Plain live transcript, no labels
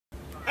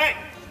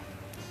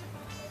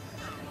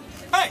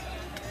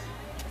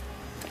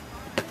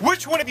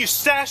Which one of you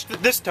stashed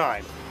it this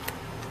time?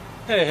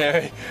 Hey,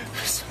 Harry.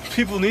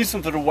 People need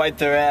something to wipe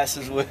their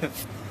asses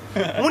with.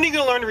 When are you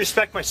gonna learn to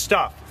respect my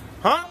stuff?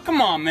 Huh? Come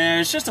on,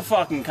 man. It's just a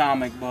fucking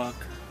comic book.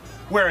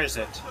 Where is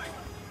it?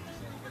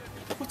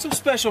 What's so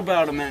special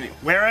about him anyway?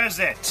 Where is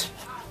it?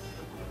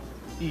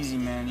 Easy,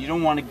 man. You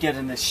don't want to get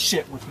in this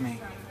shit with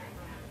me.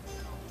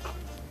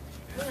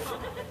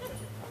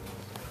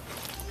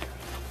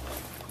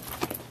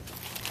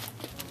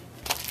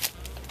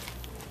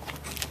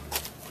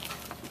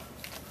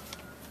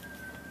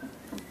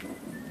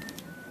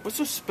 What's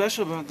so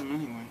special about them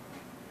anyway?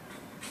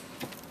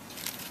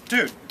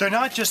 Dude, they're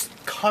not just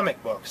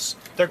comic books.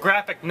 They're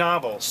graphic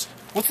novels.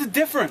 What's the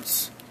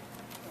difference?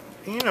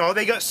 You know,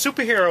 they got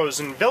superheroes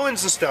and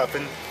villains and stuff,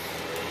 and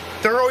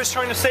they're always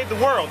trying to save the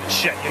world and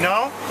shit, you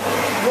know?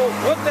 Well,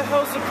 what the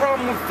hell's the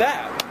problem with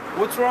that?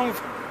 What's wrong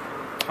with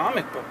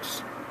comic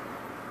books?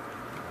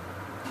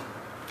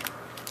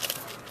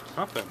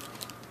 Nothing.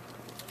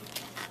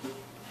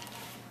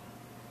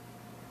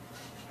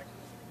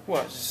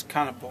 What, is this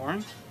kind of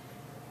boring?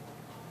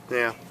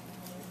 Yeah.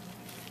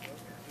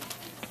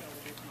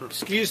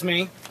 Excuse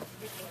me.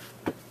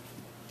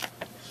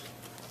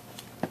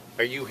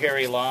 Are you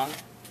Harry Long?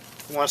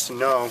 Who wants to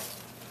know?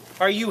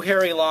 Are you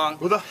Harry Long?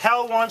 Who the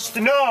hell wants to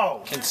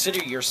know?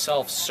 Consider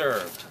yourself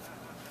served.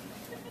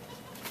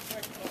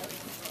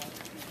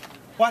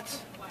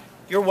 What?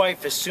 Your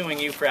wife is suing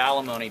you for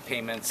alimony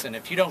payments, and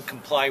if you don't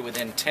comply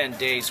within 10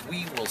 days,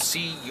 we will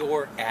see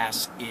your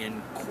ass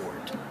in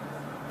court.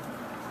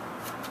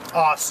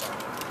 Awesome.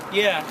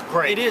 Yeah,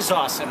 Great. It is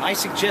awesome. I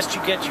suggest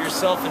you get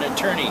yourself an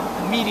attorney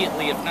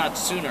immediately, if not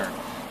sooner.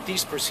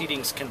 These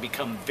proceedings can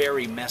become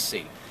very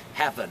messy.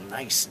 Have a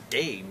nice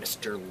day,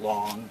 Mr.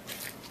 Long.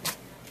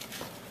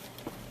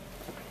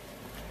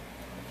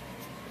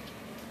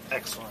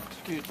 Excellent.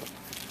 Dude.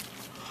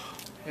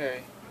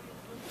 Harry.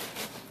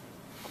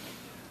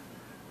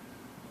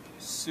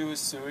 Sue is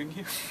suing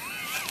you?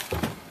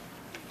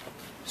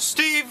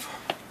 Steve!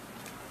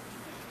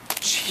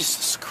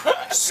 Jesus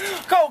Christ.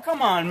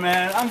 Come on,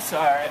 man. I'm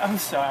sorry.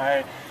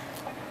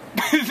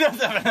 It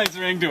does have a nice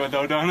ring to it,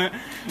 though, don't it?